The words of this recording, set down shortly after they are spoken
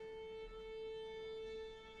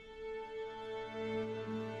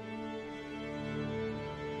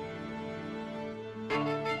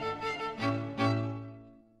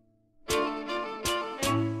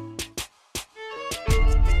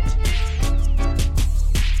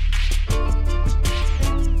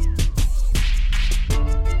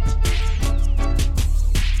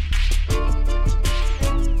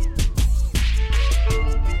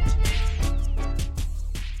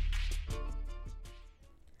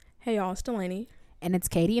Hey y'all, it's Delaney, And it's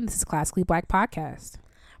Katie, and this is Classically Black Podcast.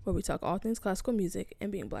 where we talk all things classical music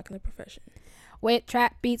and being black in the profession. With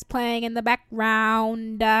trap beats playing in the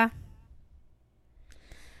background.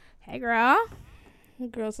 Hey, girl.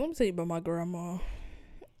 Girls, let me tell you about my grandma.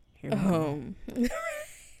 Here we go.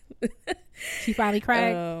 She finally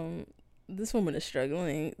cried. This woman is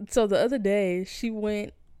struggling. So the other day, she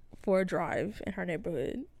went for a drive in her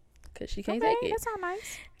neighborhood because she can't take it. That sounds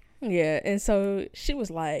nice. Yeah, and so she was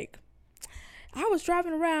like, I was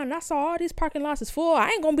driving around and I saw all these parking lots is full. I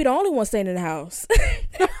ain't gonna be the only one staying in the house.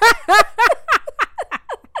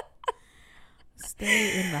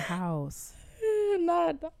 Stay in the house.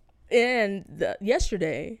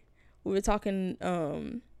 Yesterday we were talking.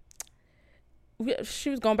 She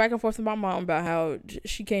was going back and forth with my mom about how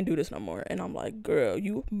she can't do this no more, and I'm like, girl,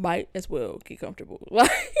 you might as well get comfortable.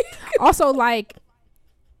 Like, also, like,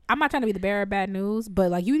 I'm not trying to be the bearer of bad news, but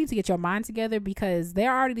like, you need to get your mind together because they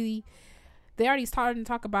already starting to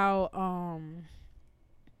talk about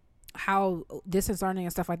how distance learning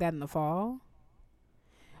and stuff like that in the fall.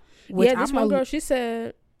 Yeah, this one girl, she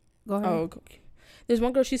said, go ahead. oh, okay. There's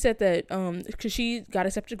one girl, she said that because she got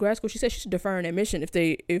accepted to grad school, she said she should defer an admission if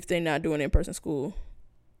they not doing in-person school.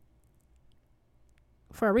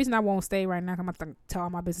 For a reason I won't stay right now, I'm about to tell all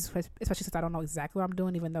my business, especially since I don't know exactly what I'm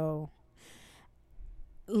doing, even though,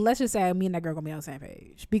 let's just say me and that girl gonna be on the same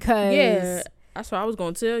page. Because yeah, that's what I was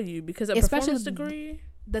gonna tell you, because a performance degree,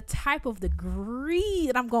 the type of degree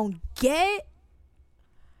that I'm gonna get,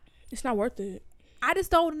 it's not worth it. I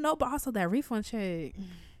just don't know. But also that refund check,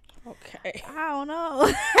 okay, I don't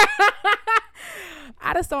know.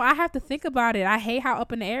 I have to think about it. I hate how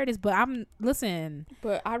up in the air it is, but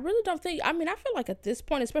but I really don't think, I feel like at this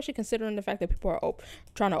point, especially considering the fact that people are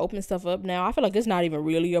trying to open stuff up now, I feel like it's not even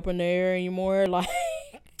really up in the air anymore. Like,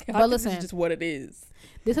 but listen, it's just what it is.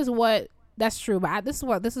 That's true, but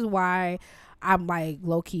this is why I'm like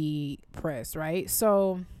low-key pressed, right?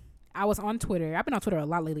 So I was on Twitter. I've been on Twitter a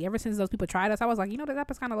lot lately. Ever since those people tried us, I was like, this app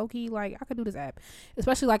is kind of low-key. Like, I could do this app.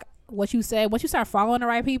 Especially like what you said. Once you start following the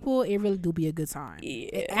right people, it really do be a good time.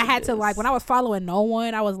 Yeah, I had to, like, when I was following no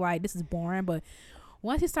one, I was like, this is boring. But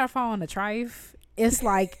once you start following the trife, it's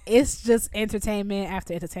like, it's just entertainment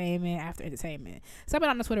after entertainment after entertainment. So I've been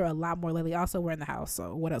on the Twitter a lot more lately. Also, we're in the house,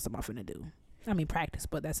 so what else am I finna do? Practice,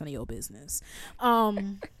 but that's none of your business.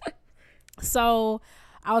 So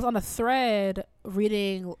I was on a thread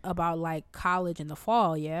reading about like college in the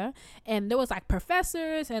fall, yeah, and there was like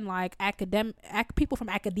professors and like people from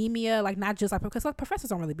academia, like not just like, because like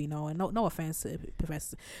professors don't really be knowing. No offense to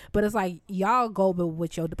professors, but it's like y'all go with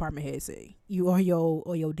what your department head say, you or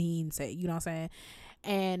your dean say, you know what I'm saying?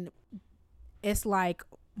 And it's like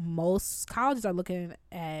most colleges are looking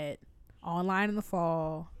at online in the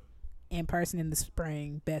fall, in person in the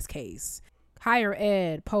spring, best case. Higher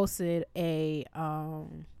Ed posted a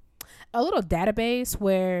little database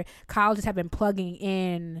where colleges have been plugging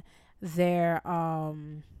in their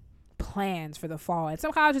plans for the fall, and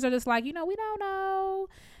some colleges are just like, we don't know,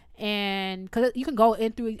 and because you can go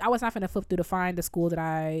in through. I was not going to flip through to find the school that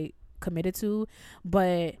I committed to,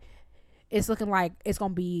 but it's looking like it's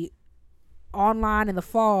going to be online in the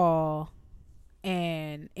fall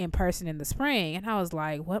and in person in the spring. And I was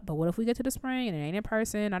like, what if we get to the spring and it ain't in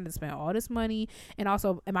person? I didn't spend all this money. And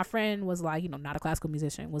my friend was like, not a classical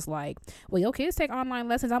musician, was like, well, your kids take online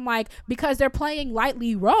lessons. I'm like, because they're playing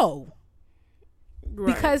lightly row,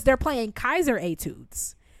 right, because they're playing Kaiser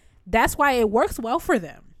etudes. That's why it works well for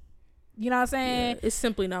them. You know what I'm saying? Yeah, it's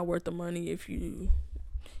simply not worth the money if you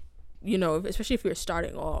especially if you're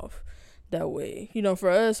starting off that way. For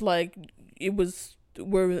us, like,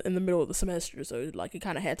 we're in the middle of the semester, so like it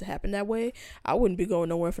kind of had to happen that way. I wouldn't be going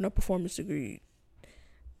nowhere for no performance degree.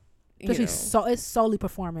 So it's solely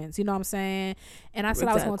performance. You know what I'm saying? And I said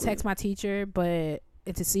I was going to text my teacher, but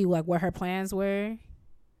to see like what her plans were,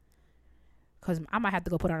 because I might have to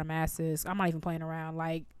go put on a master's. I'm not even playing around.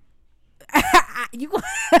 Like,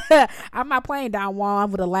 I'm not playing Don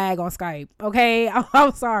Juan with a lag on Skype. Okay,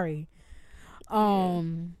 I'm sorry.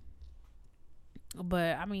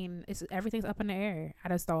 But it's everything's up in the air.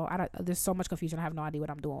 There's so much confusion. I have no idea what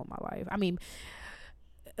I'm doing with my life.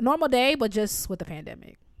 Normal day, but just with the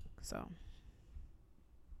pandemic. So,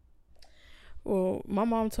 well, my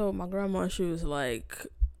mom told my grandma, she was like,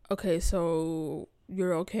 okay, so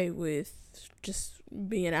you're okay with just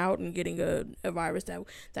being out and getting a virus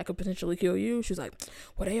that could potentially kill you? She was like,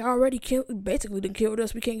 well, they already basically killed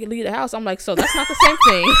us. We can't leave the house. I'm like, so that's not the same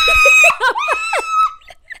thing.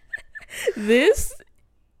 This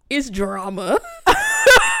is drama.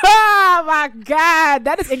 Oh my God,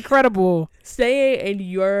 that is incredible. Staying in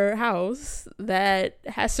your house that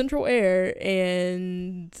has central air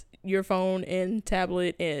and your phone and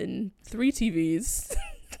tablet and 3 TVs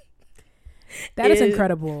That is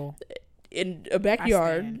incredible. in a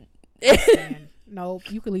backyard. I stand.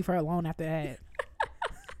 Nope, you could leave her alone after that.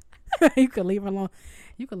 You could leave her alone.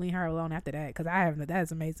 You could leave her alone after that, because I have. That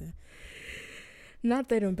is amazing. Not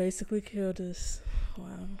they done basically killed us.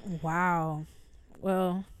 Wow. Wow.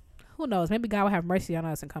 Well, who knows? Maybe God will have mercy on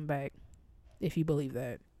us and come back, if you believe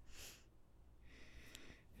that.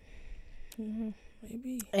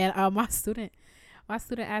 Maybe. And my student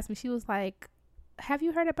asked me. She was like, "Have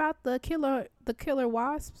you heard about the killer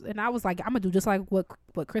wasps?" And I was like, "I'm gonna do just like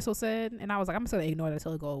what Crystal said." And I was like, "I'm just gonna ignore that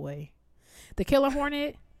until it go away." The killer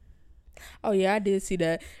hornet. Oh yeah, I did see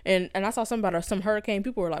that, and I saw something about some hurricane.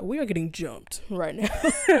 People were like, "We are getting jumped right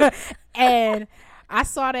now," and I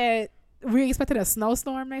saw that we expected a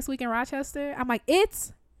snowstorm next week in Rochester. I'm like,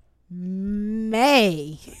 it's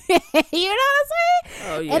May. You know what I'm saying?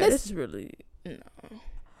 Oh yeah, this is really no.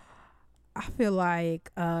 I feel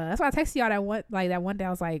like that's why I texted y'all that one day. I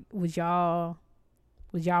was like, would y'all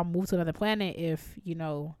move to another planet if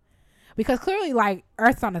because clearly like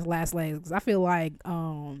Earth's on its last legs. I feel like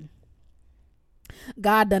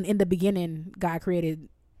God done in the beginning. God created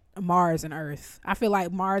Mars and Earth. I feel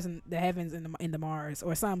like Mars and the heavens in the Mars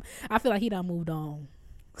or something. I feel like he done moved on.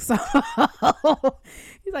 So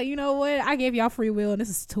he's like, you know what? I gave y'all free will and this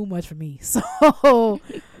is too much for me. So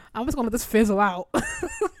I'm just gonna let this fizzle out.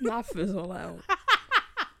 Not fizzle out.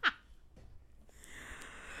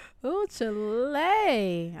 Oh,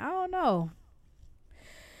 Chile. I don't know.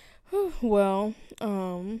 Well,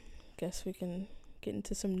 guess we can get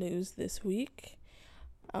into some news this week.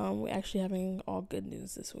 We're actually having all good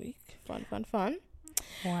news this week. Fun.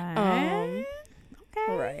 Wow. Okay.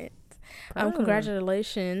 Right.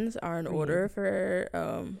 Congratulations are in order for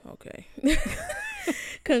okay.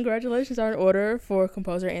 Congratulations are in order for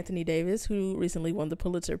composer Anthony Davis, who recently won the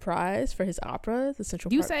Pulitzer Prize for his opera, The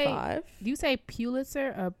Central Park Five. Do you say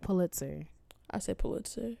Pulitzer or Pulitzer? I said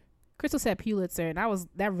Pulitzer. Crystal said Pulitzer, and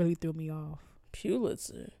that really threw me off.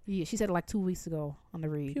 Pulitzer. Yeah, she said it like 2 weeks ago on the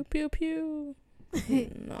read. Pew pew pew.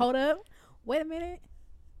 No. Hold up. Wait a minute.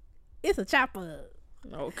 It's a chopper.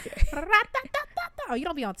 Okay. Oh, you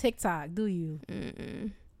don't be on TikTok, do you?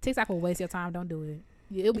 Mm-mm. TikTok will waste your time. Don't do it.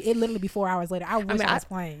 It literally be 4 hours later. I wish I was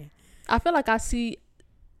playing. I feel like I see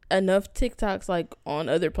enough TikToks like on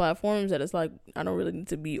other platforms that it's like I don't really need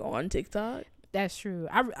to be on TikTok. That's true.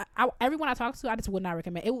 I everyone I talk to, I just would not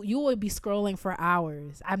recommend it. You would be scrolling for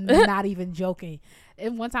hours. I'm not even joking.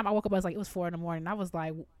 And one time I woke up, I was like, it was 4 a.m. I was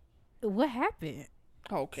like, what happened?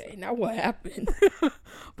 Okay, now what happened?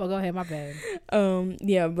 But go ahead, my bad.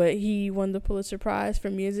 Yeah, but he won the Pulitzer Prize for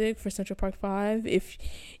music for Central Park 5. If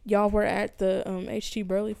y'all were at the H.T.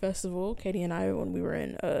 Burley Festival, Katie and I, when we were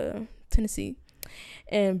in Tennessee,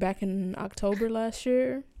 and back in October last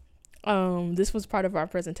year, this was part of our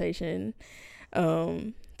presentation,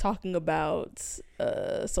 talking about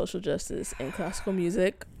social justice and classical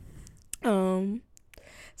music.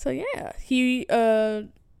 So yeah, he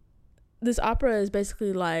this opera is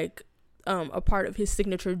basically like a part of his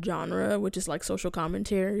signature genre, which is like social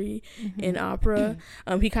commentary in opera.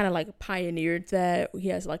 He kind of like pioneered that. He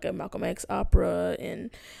has like a Malcolm X opera,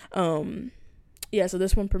 and yeah, so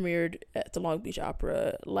this one premiered at the Long Beach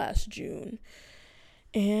Opera last June,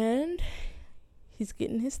 and he's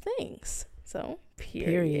getting his things. So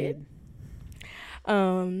period.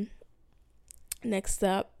 Next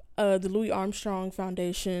up, the Louis Armstrong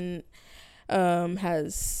Foundation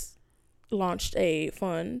has launched a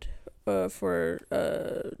fund for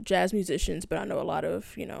jazz musicians, but I know a lot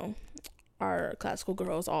of our classical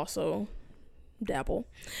girls also dabble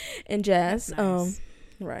in jazz. That's nice.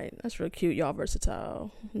 Right, that's really cute. Y'all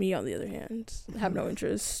versatile. Me, on the other hand, have no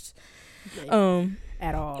interest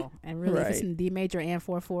at all. And really, right. If it's in D major and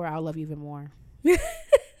 4/4, I'll love you even more.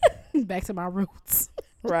 Back to my roots.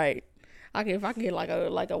 Right. If I can get like a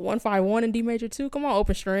 1-5-1 in D major too, come on,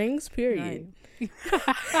 open strings. Period. Right.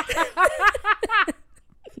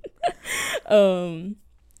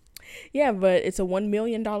 Yeah, but it's a $1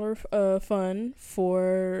 million fund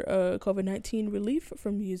for COVID-19 relief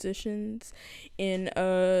for musicians in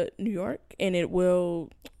New York, and it will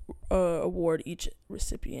award each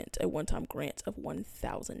recipient a one-time grant of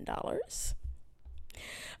 $1,000.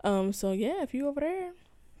 So yeah, if you over there,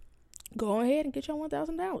 go ahead and get your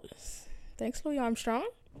 $1,000. Thanks, Louis Armstrong.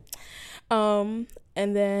 And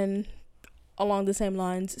then along the same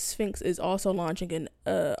lines, Sphinx is also launching an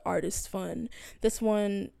artist fund. This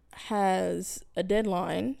one has a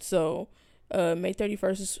deadline, so May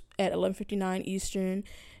 31st at 11:59 Eastern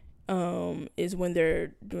is when they're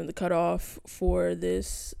doing the cutoff for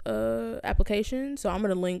this application. So I'm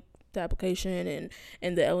gonna link the application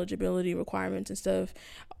and the eligibility requirements and stuff.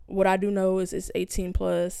 What I do know is it's 18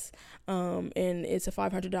 plus, and it's a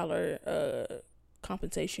 $500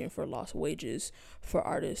 compensation for lost wages for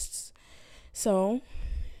artists. So,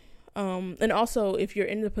 and also if you're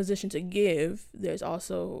in the position to give, there's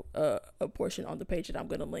also a portion on the page that I'm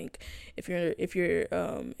going to link. If you're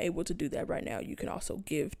able to do that right now, you can also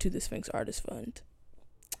give to the Sphinx Artist Fund.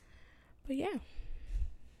 But yeah,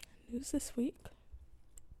 news this week.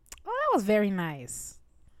 Oh, that was very nice.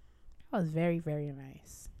 That was very, very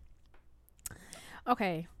nice.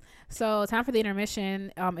 Okay, so time for the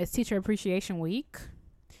intermission. It's Teacher Appreciation Week.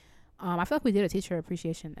 I feel like we did a Teacher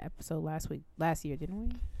Appreciation episode last year,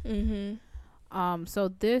 didn't we? Mm-hmm. So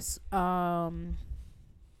this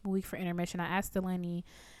week for intermission, I asked Delaney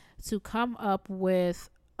to come up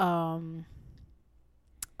with a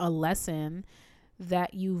lesson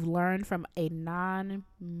that you've learned from a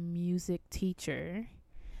non-music teacher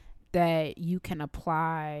that you can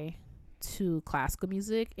apply to classical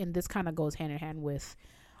music, and this kind of goes hand in hand with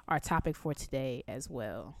our topic for today as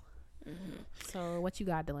well. Mm-hmm. So what you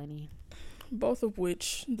got, Delaney? Both of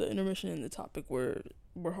which, the intermission and the topic, were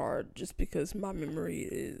hard just because my memory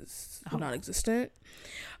is non-existent.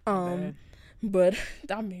 But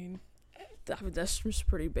I mean that's just a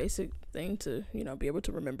pretty basic thing to be able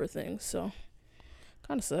to remember things, so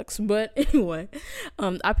kind of sucks. But anyway,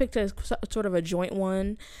 I picked a sort of a joint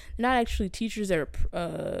one, not actually teachers that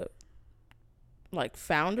are like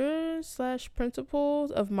founders /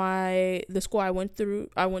 principals of the school I went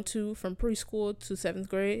to from preschool to 7th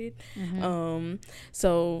grade. Mm-hmm.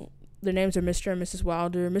 So their names are Mr. and Mrs.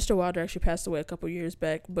 Wilder. Mr. Wilder actually passed away a couple years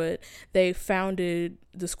back, but they founded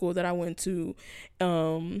the school that I went to,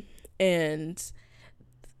 and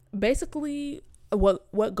basically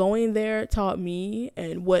what going there taught me,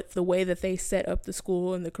 and what the way that they set up the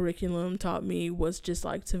school and the curriculum taught me, was just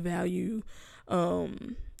like to value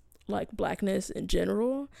like Blackness in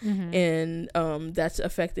general. Mm-hmm. And that's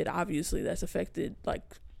affected like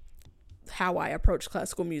how I approach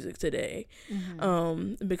classical music today.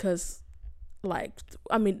 Mm-hmm. Because like,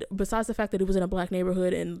 I mean, besides the fact that it was in a Black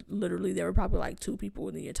neighborhood and literally there were probably like 2 people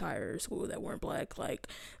in the entire school that weren't Black, like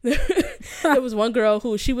there was one girl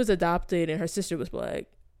who, she was adopted and her sister was Black,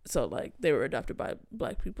 so like they were adopted by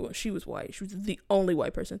Black people, and she was white. She was the only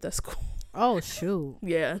white person at that school. Oh shoot.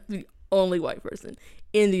 Yeah, the only white person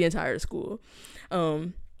in the entire school.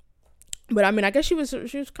 But I mean, I guess she was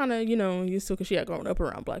kind of, used to, because she had grown up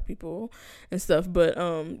around Black people and stuff. But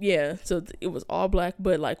yeah, so it was all Black.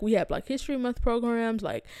 But like, we had Black History Month programs.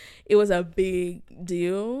 Like, it was a big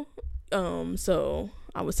deal. So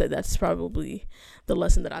I would say that's probably the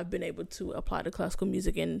lesson that I've been able to apply to classical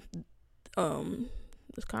music, and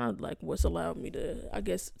it's kind of like what's allowed me to, I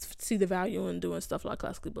guess, see the value in doing stuff like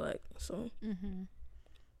Classically Black. So. Mm-hmm.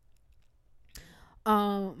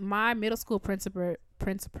 My middle school principal.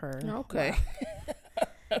 Okay.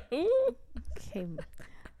 Okay.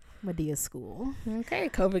 Medea school. Okay.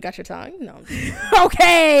 COVID got your tongue? No.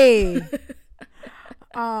 Okay.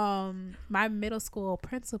 My middle school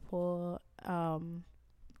principal,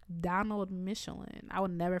 Donald Michelin. I will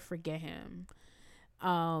never forget him.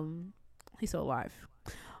 He's still alive,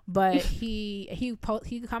 but he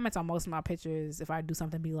comments on most of my pictures. If I do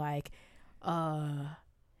something, be like,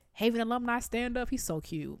 Haven alumni stand up. He's so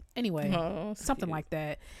cute. Anyway, something cute. Like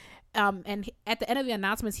that. And at the end of the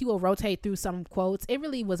announcements, he will rotate through some quotes. It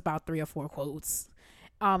really was about 3 or 4 quotes.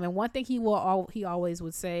 And one thing he always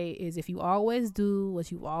would say is, if you always do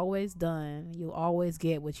what you've always done, you'll always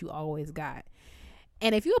get what you always got.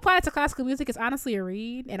 And if you apply it to classical music, it's honestly a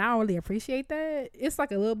read, and I don't really appreciate that. It's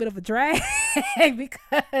like a little bit of a drag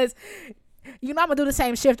because I'm gonna do the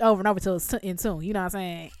same shift over and over till it's in tune. You know what I'm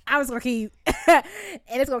saying? I'm just gonna keep, and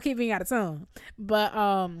it's gonna keep me out of tune. But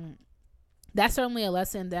that's certainly a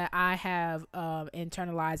lesson that I have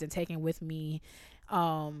internalized and taken with me,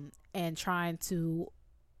 and trying to,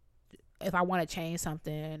 if I want to change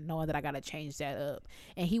something, knowing that I gotta change that up.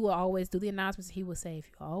 And he will always do the announcements. He will say, "If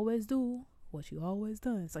you always do what you always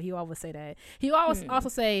done," so he will always say that. He will always also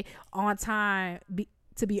say, "On time."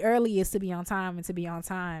 To be early is to be on time, and to be on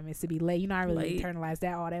time is to be late. I really internalize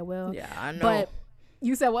that all that well. Yeah, I know. But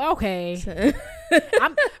you said, well, okay.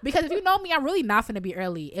 Because if you know me, I'm really not finna be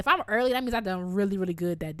early. If I'm early, that means I've done really, really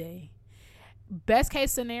good that day. Best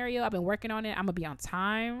case scenario, I've been working on it. I'm gonna be on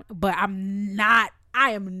time, but I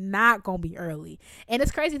am not gonna be early. And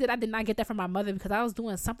it's crazy that I did not get that from my mother, because I was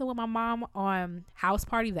doing something with my mom on House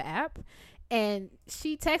Party, the app, and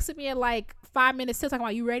she texted me at like 5 minutes still talking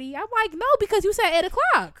about, "You ready?" I'm like, no, because you said 8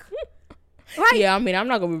 o'clock. Like, yeah, I mean, I'm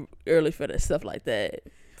not gonna be early for that stuff like that.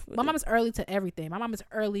 with My it. mom is early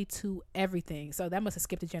to everything. So that must have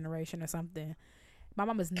skipped a generation or something. My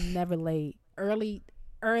mom is never late. Early.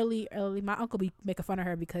 My uncle be making fun of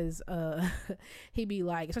her because he be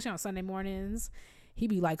like, especially on Sunday mornings, he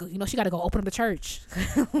be like, she got to go open up the church.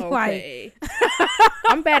 Okay.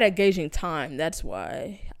 I'm bad at gauging time. That's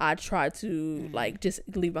why I try to like just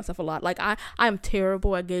leave myself a lot. Like I'm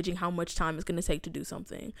terrible at gauging how much time it's gonna take to do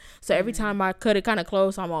something. So every time I cut it kind of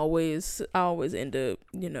close, I always end up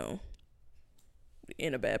in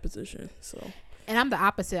a bad position. So. And I'm the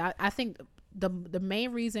opposite. I think the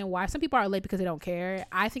main reason why some people are late because they don't care.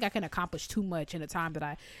 I think I can accomplish too much in the time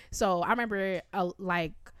that So I remember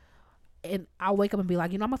and I'll wake up and be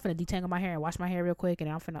like, I'm finna detangle my hair and wash my hair real quick, and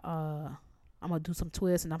I'm gonna do some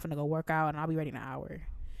twists, and I'm finna go work out, and I'll be ready in an hour.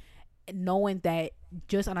 And knowing that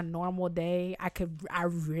just on a normal day, I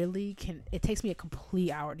really can. It takes me a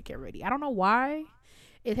complete hour to get ready. I don't know why.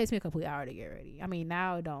 It takes me a complete hour to get ready. I mean,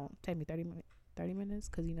 now it don't take me 30 minutes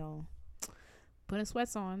because putting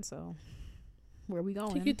sweats on. So where we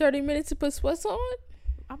going? Take you 30 minutes to put sweats on?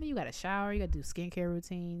 I mean, you gotta shower. You gotta do skincare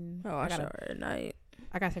routine. Oh, I shower at night.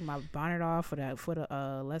 I gotta take my bonnet off for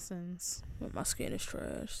the lessons. But my skin is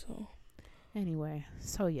trash. So anyway,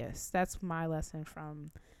 so yes, that's my lesson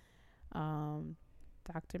from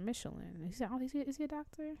Dr. Michelin. Is he a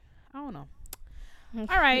doctor? I don't know.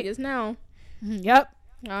 All right. He is now. Yep.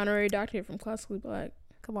 Honorary doctor from Classically Black.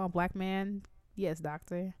 Come on, black man. Yes,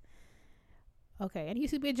 doctor. Okay, and he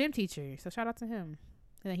used to be a gym teacher, so shout out to him.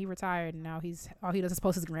 And then he retired, and now all he does is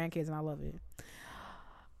post his grandkids, and I love it.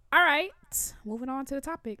 All right, moving on to the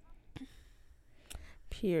topic.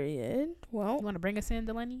 Period. Well, you want to bring us in,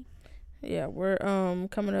 Delaney? Yeah, we're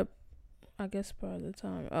coming up, I guess, by the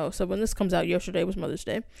time. Oh, so when this comes out, yesterday was Mother's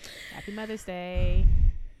Day. Happy Mother's Day.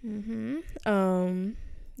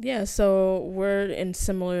 Yeah, so we're in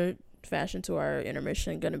similar fashion to our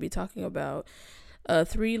intermission going to be talking about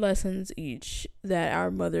 3 lessons each that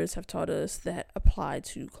our mothers have taught us that apply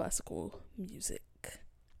to classical music.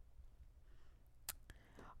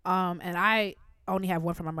 And I only have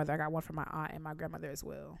one from my mother. I got one from my aunt and my grandmother as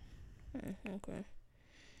well. Okay.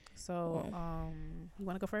 So, you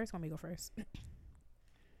want to go first? Want me to go first?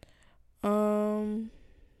 Hold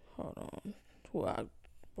on. Well,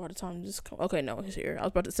 by the time this okay, no, it's here. I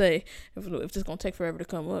was about to say if it's gonna take forever to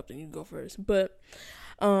come up, then you go first. But,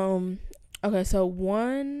 okay, so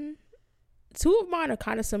 2 of mine are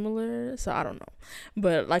kind of similar, so I don't know.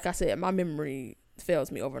 But like I said, my memory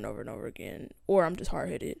fails me over and over and over again, or I'm just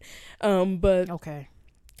hard-headed. But okay,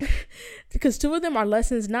 because 2 of them are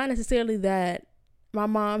lessons not necessarily that my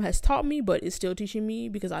mom has taught me, but is still teaching me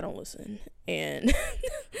because I don't listen. And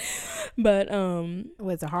but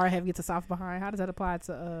it's a hard heavy to soft behind. How does that apply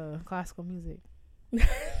to classical music?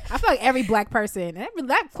 I feel like every black person,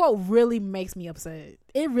 that quote really makes me upset.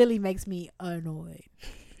 It really makes me annoyed.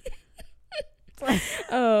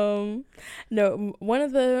 No, one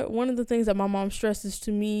of the things that my mom stresses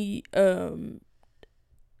to me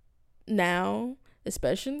now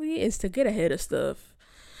especially is to get ahead of stuff,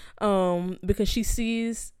 because she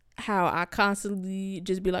sees how I constantly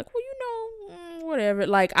just be like, well, whatever,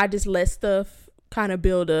 like I just let stuff kind of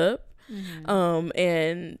build up.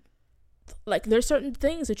 And like there's certain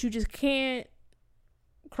things that you just can't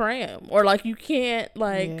cram, or like you can't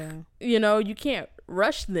you can't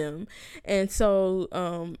rush them. And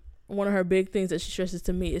so one of her big things that she stresses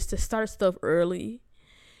to me is to start stuff early,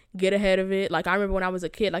 get ahead of it. Like I remember when I was a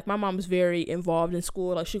kid, like my mom was very involved in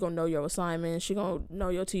school. Like she gonna know your assignments, she gonna know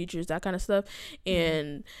your teachers, that kind of stuff.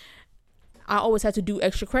 And I always had to do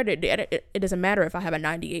extra credit. It doesn't matter if I have a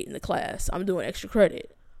 98 in the class, I'm doing extra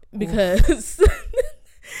credit because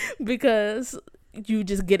because you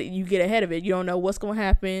just you get ahead of it. You don't know what's gonna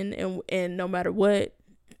happen, and no matter what,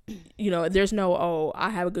 there's no, I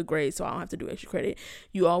have a good grade, so I don't have to do extra credit.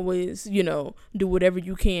 You always, do whatever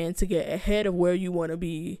you can to get ahead of where you want to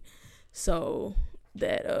be, so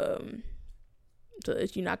that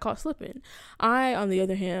you're not caught slipping. I, on the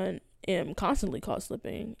other hand, am constantly caught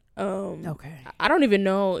slipping. Okay. I don't even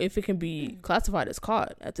know if it can be classified as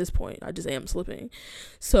caught at this point. I just am slipping.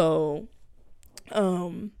 So,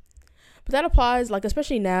 but that applies, like,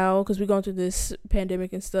 especially now, because we're going through this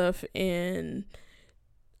pandemic and stuff, and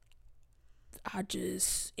I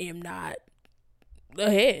just am not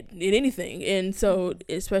ahead in anything. And so,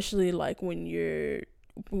 especially like when you're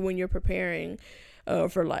preparing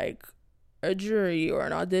for like a jury or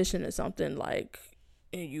an audition or something, like,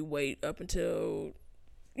 and you wait up until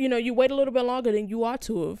you wait a little bit longer than you ought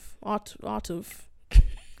to have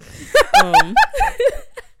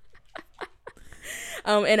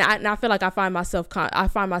And I feel like I find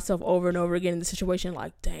myself over and over again in the situation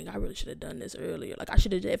like, dang, I really should have done this earlier. Like I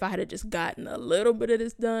should have, if I had just gotten a little bit of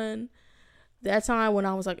this done that time when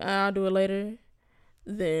I was like, I'll do it later,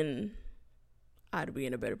 then I'd be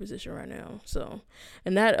in a better position right now. So,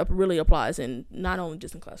 and that really applies in not only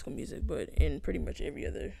just in classical music, but in pretty much every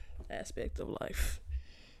other aspect of life.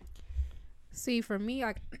 See, for me,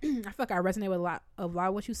 like I feel like I resonate with a lot of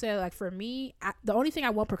what you said. Like for me, the only thing I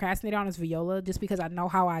won't procrastinate on is viola, just because I know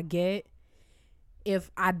how I get.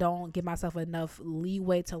 If I don't give myself enough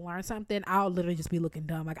leeway to learn something, I'll literally just be looking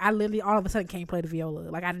dumb. Like I literally all of a sudden can't play the viola.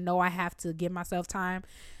 Like I know I have to give myself time.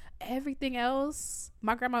 Everything else,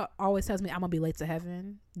 my grandma always tells me I'm gonna be late to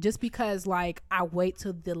heaven, just because like I wait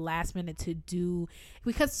till the last minute to do,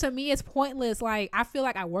 because to me it's pointless. Like I feel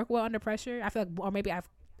like I work well under pressure. I feel like, or maybe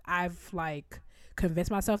I've like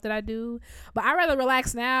convinced myself that I do, but I rather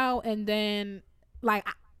relax now and then like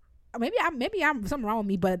maybe I'm something wrong with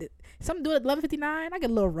me, but something do at 11:59, I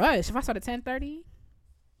get a little rush if I start at 10:30.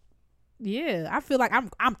 Yeah, I feel like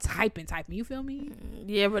I'm typing. You feel me?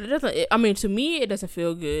 Yeah, but it doesn't. I mean, to me, it doesn't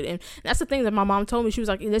feel good, and that's the thing that my mom told me. She was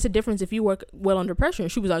like, "There's a difference if you work well under pressure,"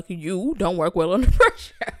 and she was like, "You don't work well under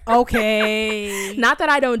pressure." Okay. Not that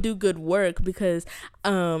I don't do good work, because,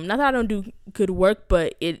 not that I don't do good work,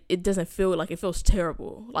 but it doesn't feel like, it feels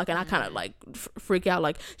terrible. Like, and I kind of like freak out.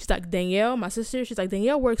 Like, she's like, Danielle, my sister. She's like,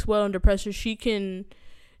 Danielle works well under pressure. She can,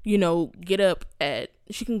 get up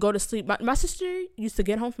she can go to sleep. My sister used to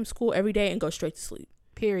get home from school every day and go straight to sleep.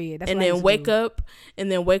 Period. That's and then wake up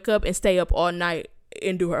and stay up all night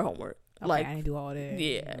and do her homework. Okay, like, I didn't do all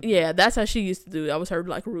that. Yeah, that's how she used to do. That was her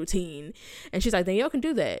like routine. And she's like, Danielle can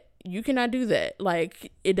do that. You cannot do that.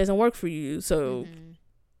 Like, it doesn't work for you. So,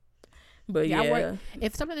 but yeah. I work,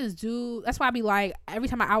 if something is due, that's why I be like, every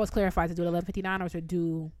time I always clarify to do it 11:59 or to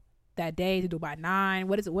do that day, to do by 9.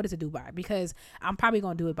 What is it due by? Because I'm probably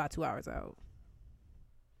gonna do it about 2 hours out.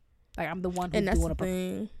 Like I'm the one who's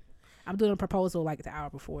doing I'm doing a proposal like the hour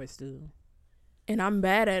before it's due. And I'm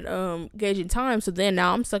bad at gauging time, so then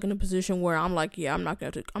now I'm stuck in a position where I'm like, yeah, I'm not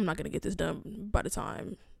gonna get this done by the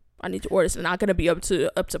time I need to order. It's not gonna be up to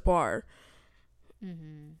par.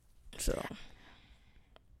 So,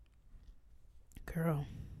 girl,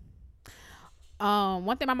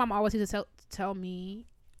 one thing my mom always used to tell me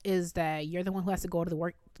is that you're the one who has to go to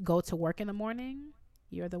work in the morning.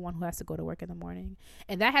 You're the one who has to go to work in the morning.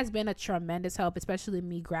 And that has been a tremendous help, especially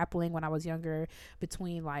me grappling when I was younger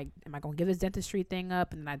between like, am I going to give this dentistry thing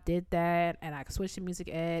up? And then I did that and I switched to music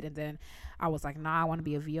ed. And then I was like, nah, I want to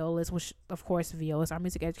be a violist, which of course violists, our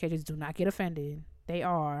music educators, do not get offended. They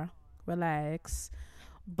are. Relax.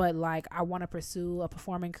 But like, I want to pursue a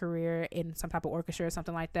performing career in some type of orchestra or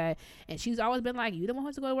something like that. And she's always been like, you the one who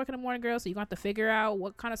has to go to work in the morning, girl, so you're going to have to figure out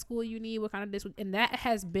what kind of school you need, what kind of this. And that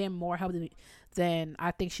has been more helpful than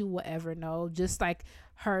I think she will ever know. Just like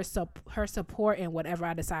her support in whatever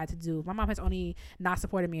I decide to do. My mom has only not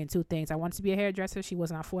supported me in 2 things. I wanted to be a hairdresser. She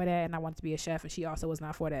was not for that. And I wanted to be a chef. And she also was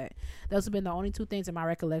not for that. Those have been the only 2 things in my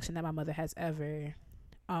recollection that my mother has ever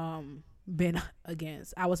been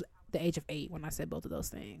against. I was the age of 8 when I said both of those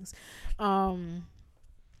things.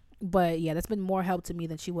 But yeah, that's been more help to me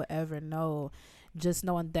than she would ever know. Just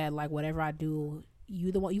knowing that like whatever I do,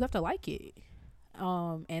 you have to like it.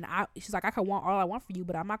 And she's like, I can want all I want for you,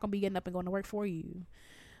 but I'm not gonna be getting up and going to work for you.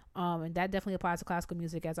 And that definitely applies to classical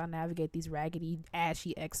music as I navigate these raggedy,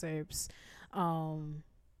 ashy excerpts,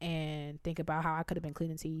 and think about how I could have been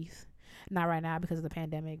cleaning teeth. Not right now because of the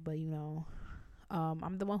pandemic, but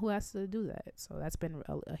I'm the one who has to do that. So that's been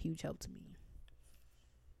a huge help to me.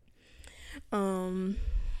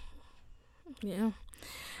 Yeah.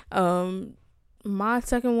 My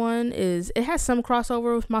second one it has some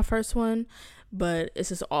crossover with my first one, but it's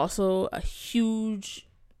just also a huge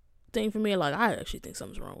thing for me. Like, I actually think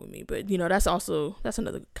something's wrong with me, but that's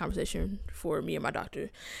another conversation for me and my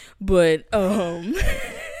doctor. But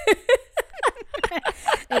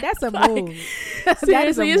And that's a move.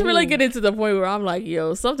 Seriously, it's really getting to the point where I'm like,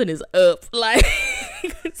 yo, something is up. Like,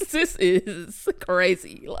 this is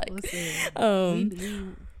crazy. Like,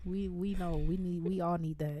 listen, we know we all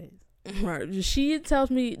need that. Right. She tells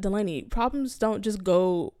me, Delaney, problems don't just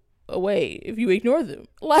go away if you ignore them.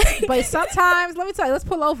 Like, but sometimes, let me tell you, let's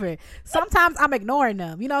pull over. Sometimes I'm ignoring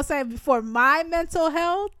them. You know what I'm saying? For my mental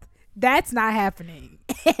health, that's not happening.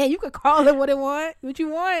 You could call it what you want.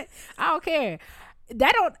 I don't care.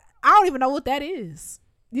 I don't even know what that is.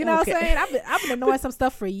 You know what I'm saying? I've been ignoring some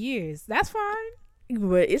stuff for years. That's fine.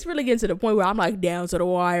 But it's really getting to the point where I'm like down to the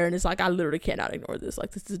wire, and it's like I literally cannot ignore this.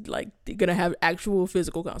 Like, this is like gonna have actual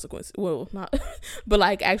physical consequences. Well, not, but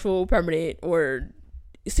like actual permanent or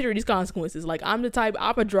serious consequences. Like, I'm the type,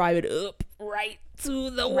 I'm gonna drive it up right to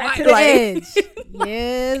the right to wire, the like, edge.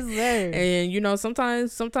 Yes, sir. And you know,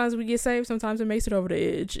 sometimes we get saved, sometimes it makes it over the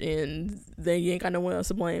edge, and then you ain't got no one else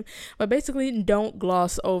to blame. But basically, don't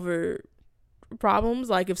gloss over problems.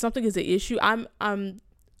 Like, if something is an issue, I'm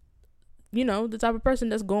you know, the type of person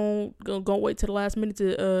that's going wait till the last minute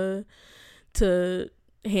to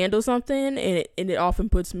handle something, and it often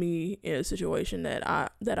puts me in a situation that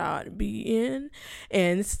I'd be in.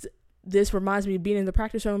 And this reminds me of being in the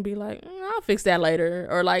practice room and be like, I'll fix that later,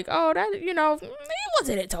 or like, oh, that, you know, it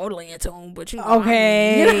wasn't totally in tune, but you know,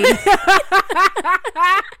 Okay. I mean, you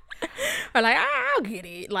know? Or like, I'll get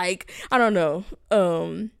it. Like, I don't know.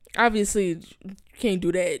 Obviously can't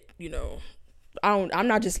do that, you know. I'm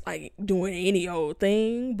not just like doing any old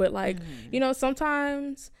thing, but like, you know,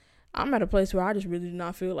 sometimes I'm at a place where I just really do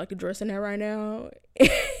not feel like addressing that right now. And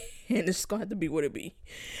it's just gonna have to be what it be.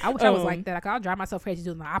 I wish I was like that. Like, I'll drive myself crazy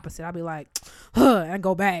doing the opposite. I'll be like, and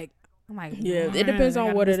go back. I'm like, yeah, it depends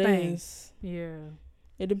on what it is. Yeah,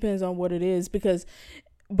 it depends on what it is, because,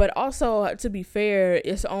 but also, to be fair,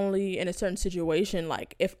 it's only in a certain situation.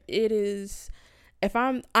 Like, if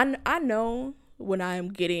I know when I'm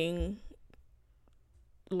getting,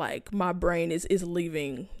 like, my brain is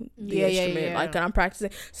leaving the instrument, like, and I'm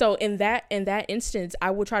practicing. So in that instance,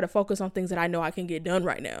 I will try to focus on things that I know I can get done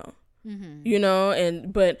right now. You know,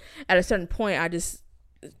 but at a certain point, I just,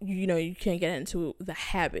 you know, you can't get into the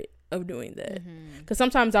habit of doing that, because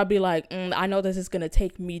sometimes I'll be like, I know this is gonna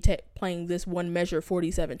take me playing this one measure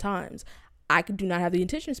 47 times. I do not have the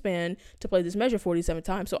attention span to play this measure 47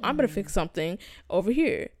 times, so I'm gonna fix something over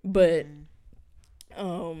here. But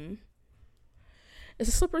it's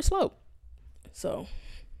a slippery slope. So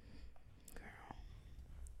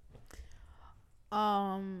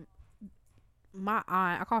my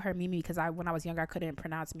aunt, I call her Mimi because when I was younger I couldn't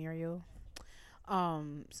pronounce Muriel.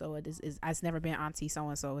 So it's never been Auntie so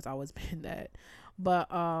and so. It's always been that. But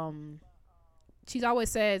she's always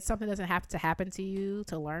said something doesn't have to happen to you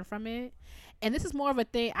to learn from it. And this is more of a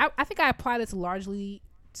thing. I think I apply this largely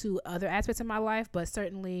to other aspects of my life, but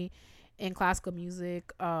certainly in classical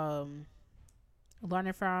music, learning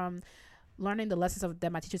the lessons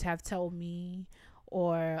that my teachers have told me,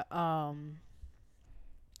 or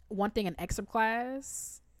one thing in excerpt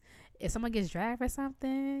class, if someone gets dragged for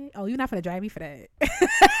something, you're not gonna drag me for that.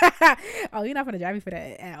 You're not gonna drag me for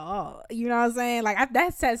that at all. You know what I'm saying? Like,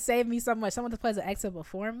 that has saved me so much. Someone that plays an excerpt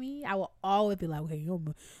before me, I will always be like, okay,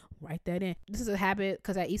 you write that in. This is a habit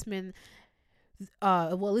because at Eastman,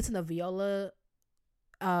 at least in the viola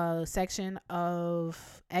section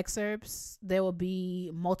of excerpts, there will be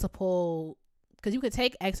multiple, because you could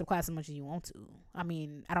take excerpt class as much as you want to. I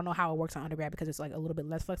mean, I don't know how it works on undergrad because it's like a little bit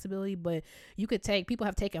less flexibility, but people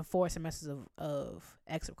have taken 4 semesters of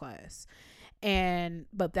excerpt class,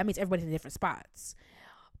 but that means everybody's in different spots.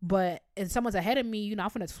 But if someone's ahead of me, you know, I'm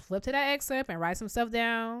gonna flip to that excerpt and write some stuff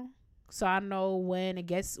down, so I know when I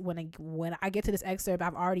get to this excerpt,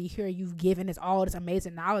 I've already hear you've given all this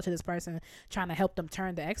amazing knowledge to this person, trying to help them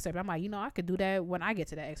turn the excerpt. I'm like, you know, I could do that when I get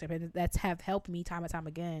to the excerpt, and that's have helped me time and time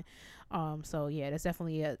again. So yeah, that's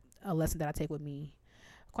definitely a lesson that I take with me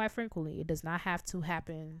quite frequently. It does not have to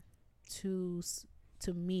happen to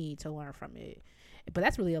me to learn from it, but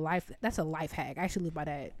that's really a life hack. I actually live by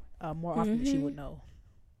that more often than she would know.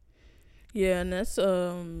 Yeah, and that's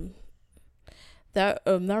that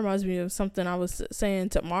reminds me of something I was saying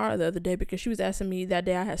to Mara the other day, because she was asking me that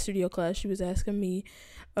day I had studio class. She was asking me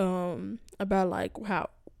about like how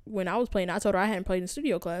when I was playing, I told her I hadn't played in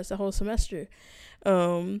studio class the whole semester.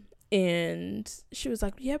 And she was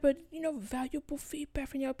like, yeah, but you know, valuable feedback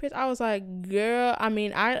from your peers. I was like, girl, I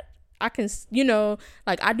mean, I can, you know,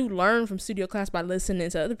 like, I do learn from studio class by listening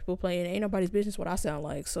to other people playing. Ain't nobody's business what I sound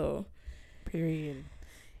like. So period.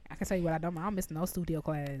 I can tell you what I don't miss no studio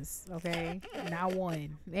class. Okay, not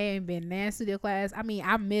one. There ain't been no studio class. I mean,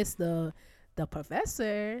 I miss the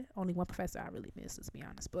professor. Only one professor I really miss, let's be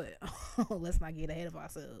honest. But let's not get ahead of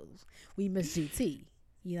ourselves. We miss GT.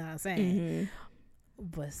 You know what I'm saying?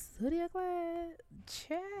 But studio class,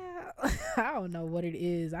 child, I don't know what it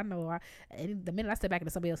is. I know the minute I step back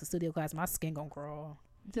into somebody else's studio class, my skin gonna crawl.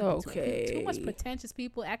 Okay. Too much pretentious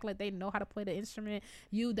people act like they know how to play the instrument.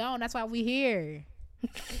 You don't. That's why we here.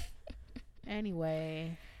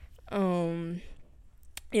 Anyway.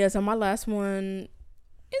 Yeah, so my last one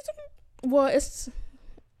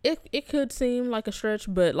it could seem like a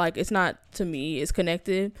stretch, but like, it's not to me. It's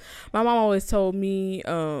connected. My mom always told me,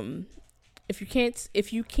 if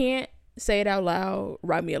you can't say it out loud,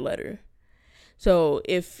 write me a letter. So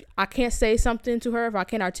if I can't say something to her, if I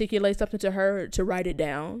can't articulate something to her, to write it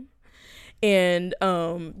down. And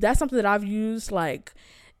that's something that I've used, like,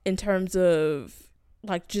 in terms of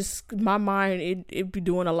like just my mind, it be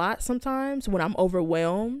doing a lot sometimes when I'm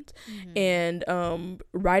overwhelmed. And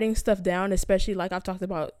writing stuff down, especially like I've talked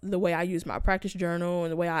about the way I use my practice journal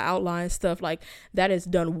and the way I outline stuff, like that has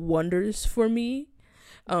done wonders for me.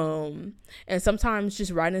 And sometimes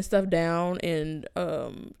just writing stuff down and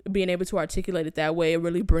being able to articulate it that way, it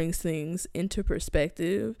really brings things into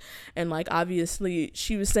perspective. And like obviously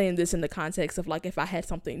she was saying this in the context of like if I had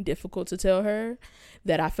something difficult to tell her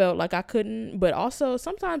that I felt like I couldn't, but also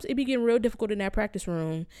sometimes it be getting real difficult in that practice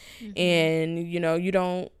room. And you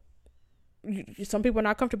know, some people are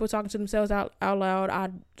not comfortable talking to themselves out loud.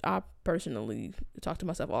 I personally talk to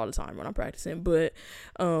myself all the time when I'm practicing, but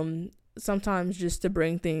sometimes just to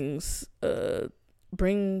bring things,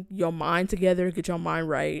 bring your mind together, get your mind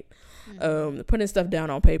right. Putting stuff down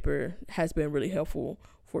on paper has been really helpful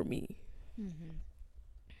for me.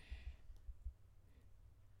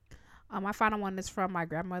 My final one is from my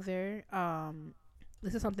grandmother.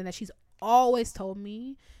 This is something that she's always told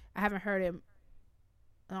me. I haven't heard it.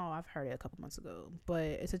 No, I've heard it a couple months ago, but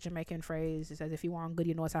it's a Jamaican phrase. It says, if you want good,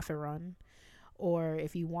 your nose has to run. Or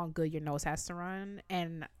if you want good, your nose has to run.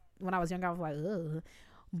 And when I was younger, I was like, ugh.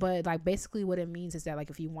 But like basically what it means is that like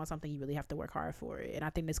if you want something, you really have to work hard for it. And I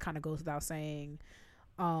think this kind of goes without saying.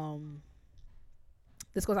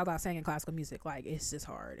 This goes without saying in classical music. Like it's just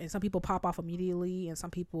hard, and some people pop off immediately, and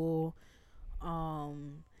some people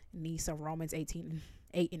need some Romans 8 and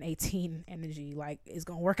 18 energy. Like it's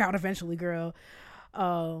gonna work out eventually, girl.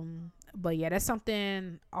 But yeah, that's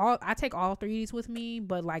something. I take all three of these with me,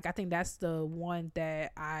 but like I think that's the one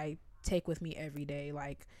that I take with me every day.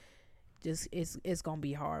 Like just it's gonna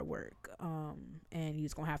be hard work, and you're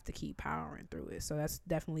just gonna have to keep powering through it. So that's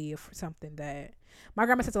definitely something that my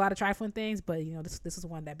grandma says a lot of trifling things, but you know this is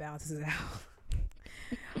one that balances it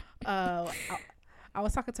out. I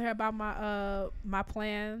was talking to her about my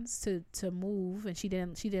plans to move, and she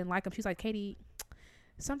didn't like them. She's like, Katie,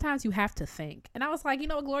 sometimes you have to think. And I was like, you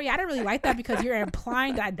know, Gloria, I didn't really like that because you're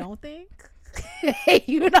implying that I don't think.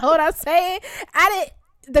 You know what I'm saying?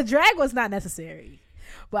 The drag was not necessary.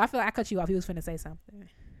 But I feel like I cut you off. He was finna say something.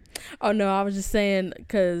 Oh no, I was just saying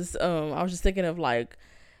because I was just thinking of like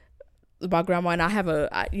my grandma, and I have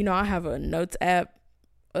a notes app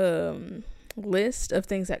list of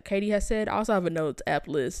things that Katie has said. I also have a notes app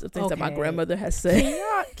list of things that my grandmother has said.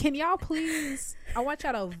 Can y'all please? I want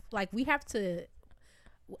y'all to like. We have to.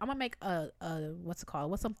 I'm gonna make a what's it called?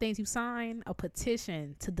 What's some things you sign? A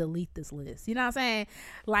petition to delete this list. You know what I'm saying?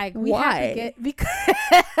 Like we have to get because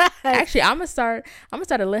actually I'm gonna start a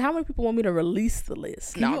list. How many people want me to release the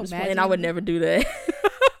list? No, I'm just playing. I would never do that.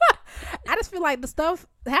 I just feel like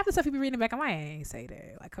half the stuff you be reading back, I ain't say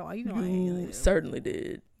that. Like, come on, you certainly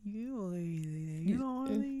did.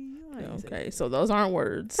 Okay, so those aren't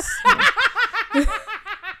words.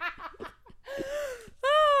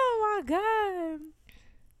 Oh my god.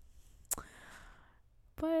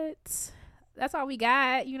 But that's all we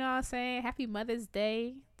got. You know what I'm saying? Happy Mother's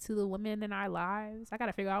Day to the women in our lives. I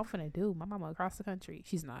gotta figure out what I'm finna do. My mama across the country.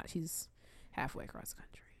 She's not. She's halfway across the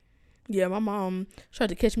country. Yeah, my mom tried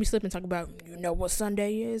to catch me slipping, talk about, you know what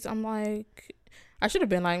Sunday is. I'm like, I should have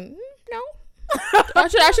been like, no. I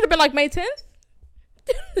should have been like May 10th.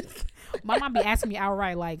 My mom be asking me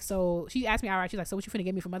outright, like, so she asked me outright. She's like, so what you finna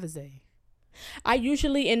get me for Mother's Day? I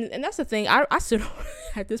usually, and that's the thing, I still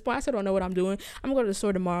at this point I still don't know what I'm doing. I'm gonna go to the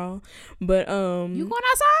store tomorrow, but you going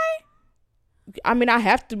outside? I mean, I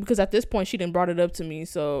have to, because at this point she didn't brought it up to me,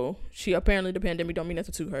 so she apparently the pandemic don't mean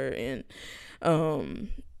nothing to her, and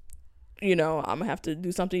you know, I'm gonna have to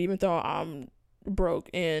do something even though I'm broke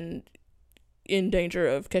and in danger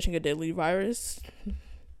of catching a deadly virus.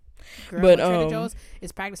 Girl, but Trader Joe's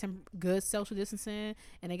is practicing good social distancing,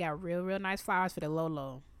 and they got real nice flowers for the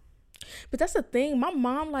low. But that's the thing, my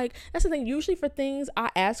mom, like, that's the thing, usually for things I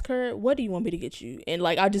ask her, what do you want me to get you, and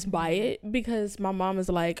like I just buy it, because my mom is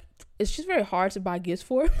like, it's just very hard to buy gifts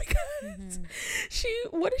for her, because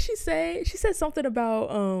what did she say? She said something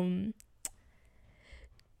about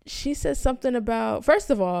first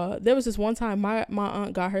of all, there was this one time my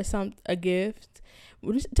aunt got her a gift.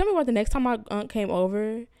 Tell me about the next time my aunt came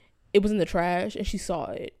over. It was in the trash and she saw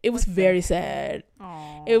it. It was very sad.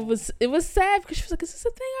 Aww. It was sad because she was like, is this a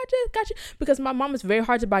thing I just got you? Because my mom is very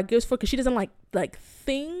hard to buy gifts for, because she doesn't like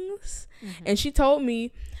things. And she told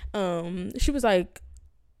me, she was like,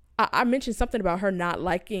 I mentioned something about her not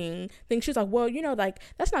liking things. She was like, well, you know, like,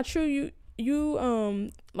 that's not true.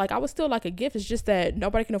 You like, I would still like a gift. It's just that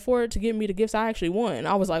nobody can afford to give me the gifts I actually want. And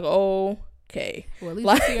I was like, oh, okay. Well, at least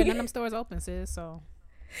like, none of them stores open, sis. So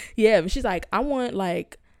yeah, but she's like, I want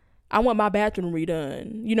my bathroom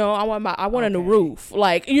redone. You know, I want a new roof.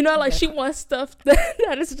 Like, you know, like she wants stuff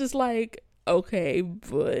that is just like, okay,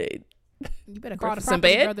 but You better call the breakfast in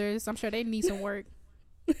Property bed? Brothers. I'm sure they need some work.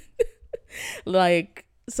 like,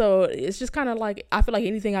 so it's just kind of like, I feel like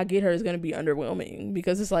anything I get her is going to be underwhelming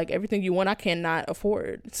because it's like everything you want, I cannot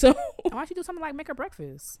afford. So, Why don't you do something like make her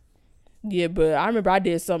breakfast? yeah, but I remember I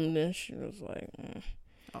did something and she was like,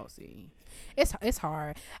 Oh, see, it's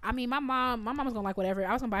hard. I mean, my mom was gonna like whatever.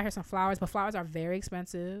 I was gonna buy her some flowers, but flowers are very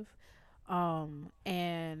expensive.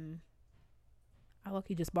 And I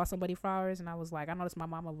lucky just bought somebody flowers, and I was like, I know this my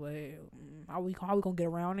mama, but how we gonna get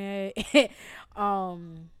around it?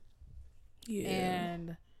 yeah.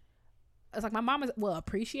 And it's like my mama will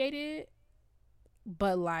appreciate it,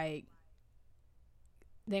 but like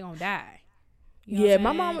they gonna die. You know Yeah, what my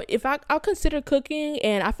I'm saying? mom, if I'll consider cooking,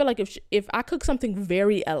 and I feel like if I cook something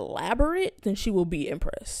very elaborate, then she will be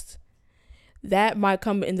impressed. That might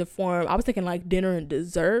come in the form, I was thinking like dinner and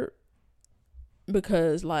dessert,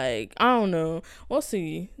 because like, I don't know, we'll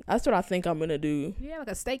see. That's what I think I'm gonna do. Yeah, like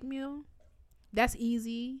a steak meal. That's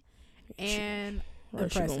easy and Like,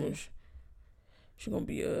 impressive. she gonna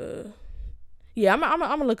be yeah, I'm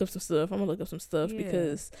gonna look up some stuff. Yeah.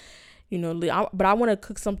 Because, you know, but I want to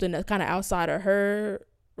cook something that's kind of outside of her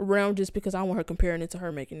realm, just because I don't want her comparing it to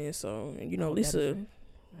her making it. So, you know, Oh,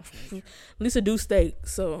 Lisa do steak.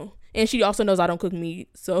 So, and she also knows I don't cook meat.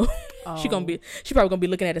 So she probably gonna be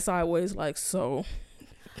looking at it sideways like, so.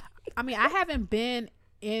 I mean, I haven't been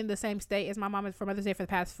in the same state as my mom for Mother's Day for the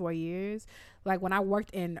past 4 years. Like when I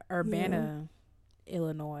worked in Urbana,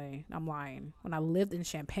 Illinois. I'm lying. When I lived in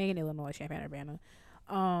Champaign, Illinois, Champaign, Urbana,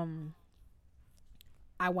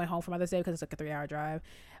 I went home for Mother's Day because it's like a 3-hour drive.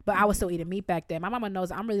 But I was still eating meat back then. My mama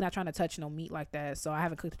knows I'm really not trying to touch no meat like that. So I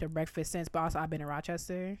haven't cooked her breakfast since. But also I've been in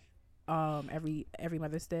Rochester every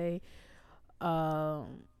Mother's Day. But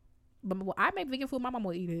when I make vegan food, my mom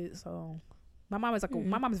will eat it. So my mom is like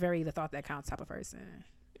my mom's very the thought that counts type of person.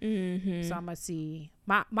 Mm-hmm. So I'm gonna see.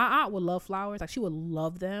 My aunt would love flowers. Like she would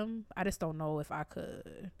love them. I just don't know if I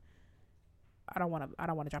could. I don't want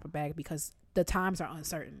to drop a bag because the times are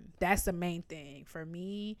uncertain. That's the main thing for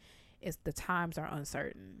me. Is the times are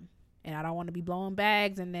uncertain, and I don't want to be blowing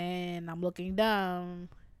bags and then I'm looking dumb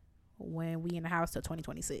when we in the house till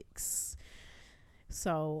 2026.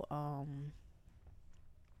 So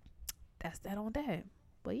that's that on that.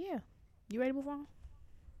 But yeah, you ready to move on?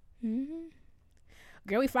 Mm-hmm.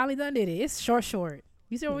 Girl, we finally done did it. It's short.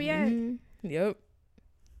 You see where we at? Yep.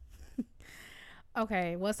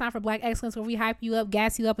 Okay, well, it's time for Black Excellence, where we hype you up,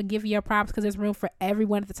 gas you up, and give you your props because there's room for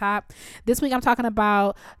everyone at the top. This week, I'm talking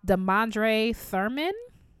about Demondre Thurman.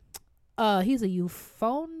 He's a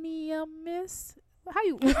euphoniumist. How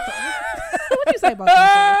you? What you say about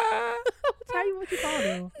that? What you call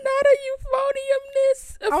him? Not a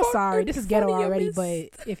euphoniumist. I'm sorry, this is ghetto already, but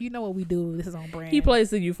if you know what we do, this is on brand. He plays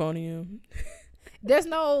the euphonium. There's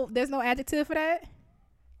no adjective for that.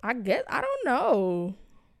 I guess, I don't know.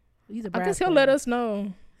 He's a I brass guess he'll player. let us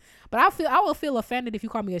know. But I will feel offended if you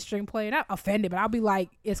call me a string player. Not offended, but I'll be like,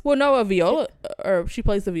 it's Well, no, a viola, or she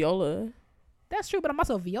plays the viola. that's true. But I'm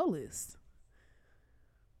also a violist.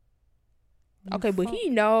 Okay, but he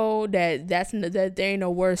know that that there ain't no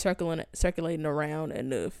word circulating around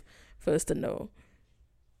enough for us to know.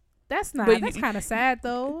 That's not. But That's kind of sad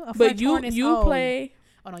though. A But French you hornet's- play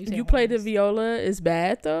Oh no, you play the viola is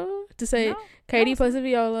bad though. To say No, Katie no, plays the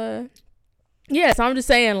viola. Yes, I'm just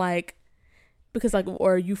saying like, because like,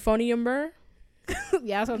 or euphoniumer,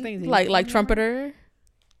 yeah, that's what I'm thinking. like trumpeter.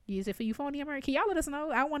 Use it for euphonium. Can y'all let us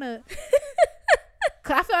know? I want to.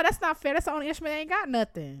 Cause I feel like that's not fair. That's the only instrument that ain't got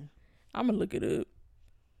nothing. I'm gonna look it up.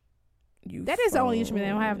 That is the only instrument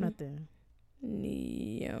that don't have nothing.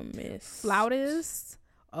 Euphoniumist. Flautist,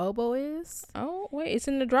 oboist. Oh wait, it's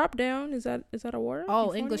in the drop down. Is that a word?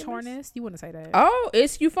 Oh, English Euphoniumist? hornist. You wouldn't say that. Oh,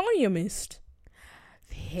 it's euphoniumist.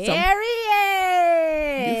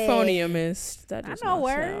 Period. Euphoniumist. That I does know not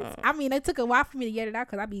words. sound- I mean, it took a while for me to get it out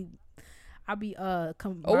because I'll be Oh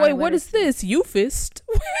wait, what is this? Euphist.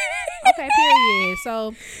 Okay, period.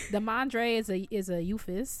 So Demondre is a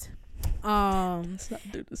euphist. Let's not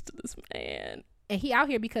do this to this man. And he out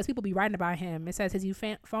here because people be writing about him. It says his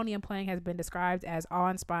euphonium playing has been described as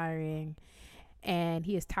awe-inspiring, and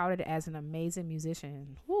he is touted as an amazing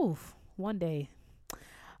musician. Oof, one day.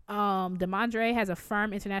 Demondre has a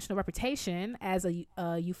firm international reputation as a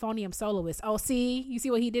euphonium soloist. Oh, you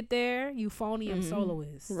see what he did there? Euphonium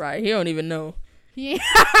soloist. Right, he don't even know. Yeah.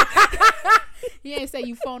 He ain't say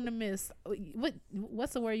euphonymist.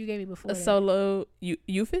 What's the word you gave me before? A solo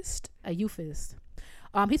euphist. A euphist.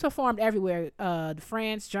 He's performed everywhere: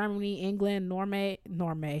 France, Germany, England, Norway,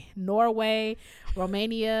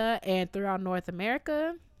 Romania, and throughout North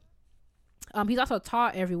America. He's also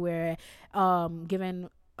taught everywhere, given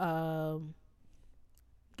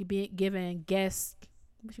giving guest,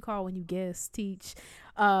 what you call when you guest teach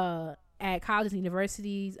at colleges and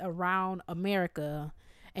universities around America,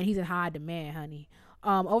 and he's in high demand, honey.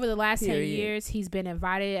 Over the last 10 years, he's been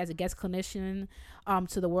invited as a guest clinician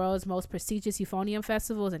to the world's most prestigious euphonium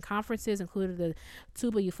festivals and conferences, including the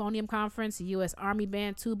Tuba Euphonium Conference, the U.S. Army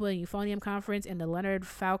Band Tuba and Euphonium Conference, and the Leonard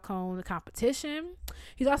Falcone Competition.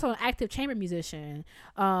 He's also an active chamber musician.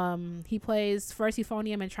 He plays first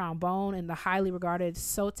euphonium and trombone in the highly regarded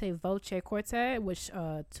Sotto Voce Quartet, which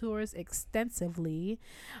tours extensively.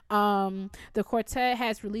 The quartet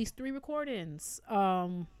has released 3 recordings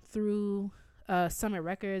through Summit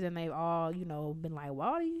Records, and they've all, been like,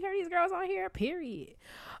 wow, you hear these girls on here, period.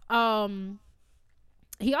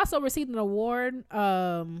 He also received an award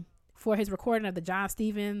for his recording of the John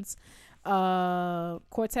Stevens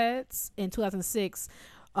quartets in 2006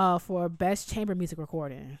 for best chamber music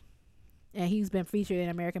recording, and he's been featured in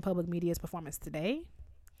American Public Media's Performance Today.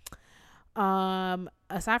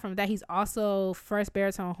 Aside from that, he's also first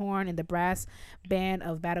baritone horn in the brass band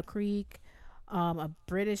of Battle Creek, a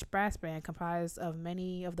British brass band comprised of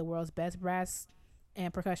many of the world's best brass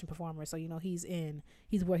and percussion performers. So he's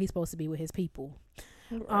where he's supposed to be with his people.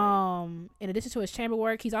 Right. In addition to his chamber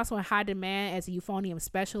work, he's also in high demand as a euphonium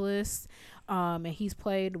specialist, and he's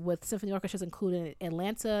played with symphony orchestras including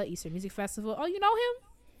Atlanta Eastern Music Festival. Oh, you know him?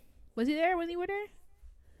 Was he there when you were there?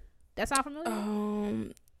 That sound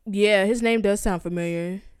familiar? Yeah, his name does sound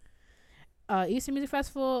familiar. Eastern Music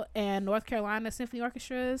Festival and North Carolina Symphony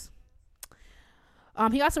Orchestras.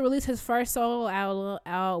 He also released his first solo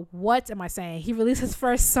album. What am I saying? He released his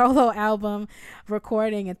first solo album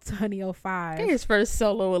recording in 2005. His first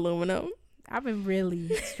solo aluminum. I've been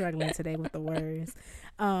really struggling today with the words.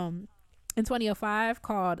 In 2005,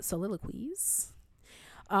 called Soliloquies.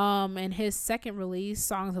 And his second release,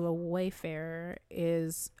 Songs of a Wayfarer,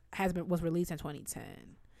 was released in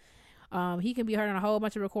 2010. He can be heard on a whole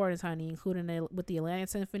bunch of recordings, honey, including with the Atlantic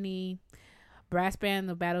Symphony, brass band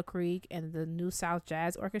of Battle Creek, and the New South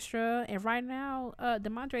Jazz Orchestra. And right now,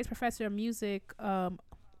 Demondre is professor of music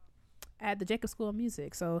at the Jacobs School of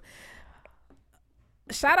Music. So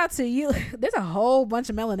shout out to you. There's a whole bunch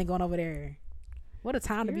of melanin going over there. What a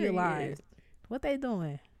time to be alive. What they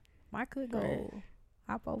doing? Mine could go. Right.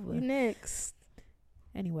 Hop over. You next.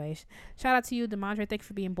 Anyway, shout out to you, Demondre. Thank you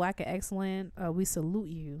for being black and excellent. We salute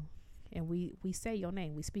you, and we say your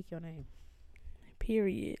name. We speak your name.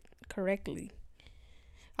 Period. Correctly.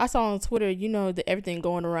 I saw on Twitter, everything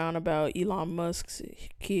going around about Elon Musk's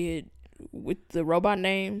kid with the robot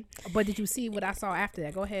name. But did you see what I saw after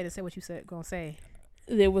that? Go ahead and say what you said. Gonna say.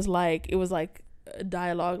 It was like a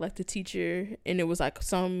dialogue, like the teacher, and it was like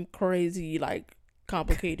some crazy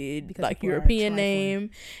complicated because European name,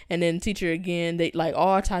 and then teacher again. They like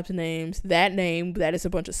all types of names. That name that is a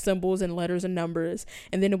bunch of symbols and letters and numbers,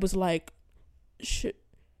 and then it was like, it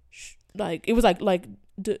was like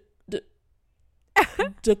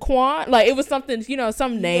Daquan, it was something,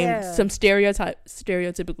 some name, some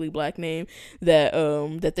stereotypically black name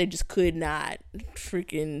that they just could not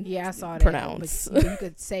freaking I saw that pronounce. But you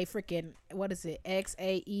could say freaking, what is it,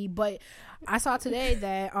 XAE? But I saw today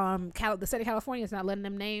that the state of California is not letting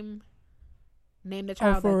them name the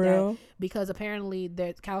child that because apparently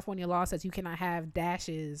the California law says you cannot have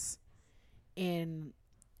dashes in.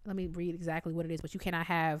 Let me read exactly what it is, but you cannot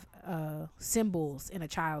have symbols in a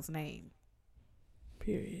child's name.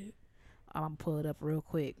 Period. I'm gonna pull it up real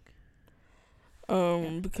quick.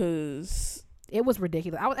 Because it was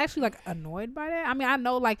ridiculous. I was actually annoyed by that. I mean, I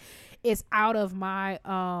know it's out of my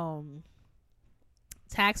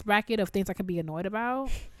tax bracket of things I can be annoyed about.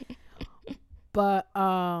 But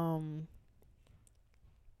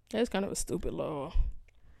that's kind of a stupid law.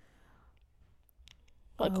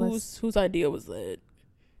 Whose idea was that?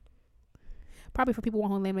 Probably for people who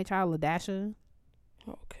want to name their child Ladasha.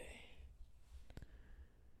 Okay.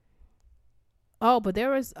 Oh, but there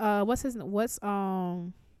was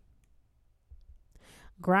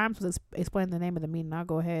Grimes was explaining the name of the meeting. I'll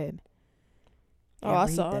go ahead. Oh, I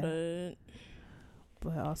saw that.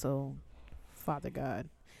 But also Father God.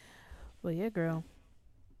 But yeah, girl.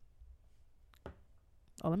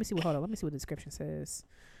 Oh, let me see what the description says.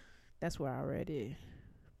 That's where I read it.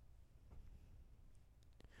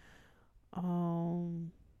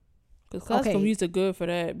 Because classical music good for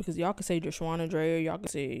that, because y'all can say Joshua Dre, y'all can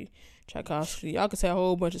say Tchaikovsky, y'all can say a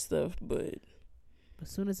whole bunch of stuff, but as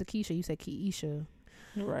soon as Akeisha, you say Keisha.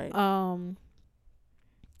 Right.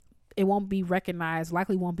 It won't be recognized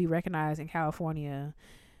in California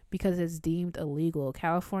because it's deemed illegal.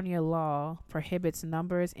 California law prohibits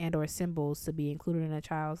numbers and or symbols to be included in a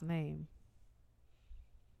child's name.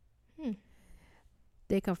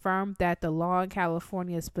 They confirmed that the law in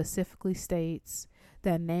California specifically states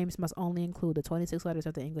that names must only include the 26 letters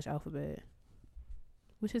of the English alphabet,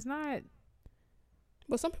 which is not.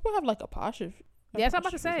 But some people have like apostrophe. Yeah, that's what I'm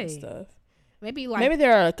about to say. Stuff. Maybe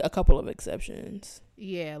there are a couple of exceptions.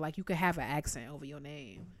 Yeah, like you could have an accent over your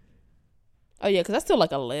name. Oh yeah, because that's still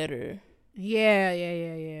like a letter.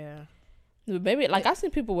 Yeah. Maybe like I've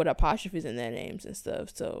seen people with apostrophes in their names and stuff.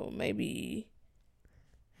 So maybe.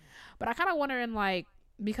 But I kind of wondering like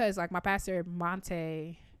because like my pastor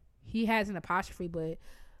Monte, he has an apostrophe, but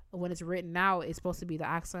when it's written out, it's supposed to be the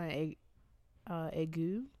accent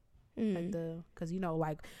aigu. Like because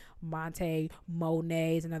like Monte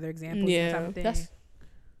Monet is another example. Yeah, type of thing. that's.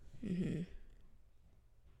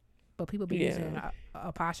 But people be using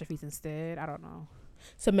apostrophes instead. I don't know.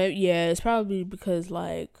 So maybe it's probably because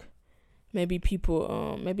like maybe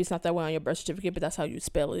people maybe it's not that way on your birth certificate, but that's how you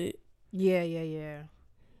spell it. Yeah.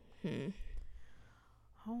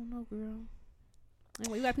 I don't know, girl.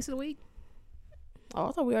 Anyway, you got a piece of the week? Oh,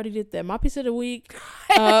 I thought we already did that. My piece of the week,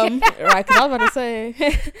 right? Because I was about to say,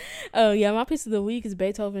 my piece of the week is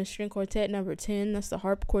Beethoven String Quartet number 10. That's the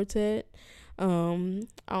harp quartet. I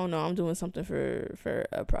don't know. I'm doing something for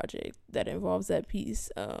a project that involves that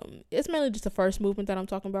piece. It's mainly just the first movement that I'm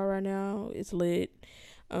talking about right now. It's lit.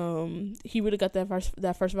 He really got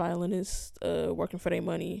that first violinist working for their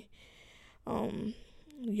money.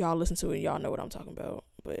 Y'all listen to it. Y'all know what I'm talking about.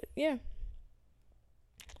 But yeah.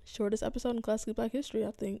 Shortest episode in Classically Black history,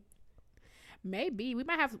 I think. Maybe we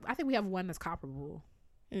might have. I think we have one that's comparable.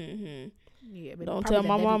 Yeah, but don't tell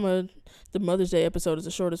my mama the Mother's Day episode is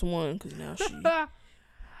the shortest one because now she.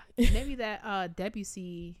 Maybe that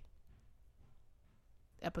Debussy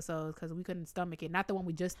episode because we couldn't stomach it. Not the one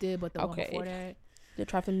we just did, but the one before that. The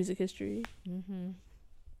Trifling Music History.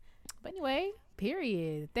 But anyway.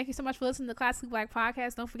 Period. Thank you so much for listening to Classically Black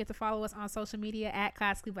Podcast. Don't forget to follow us on social media at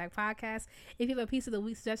Classically Black Podcast. If you have a piece of the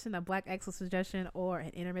week suggestion, a Black Excellence suggestion, or an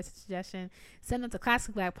intermission suggestion, send them to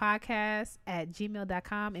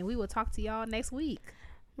classicallyblackpodcast@gmail.com and we will talk to y'all next week.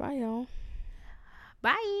 Bye, y'all.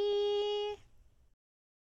 Bye.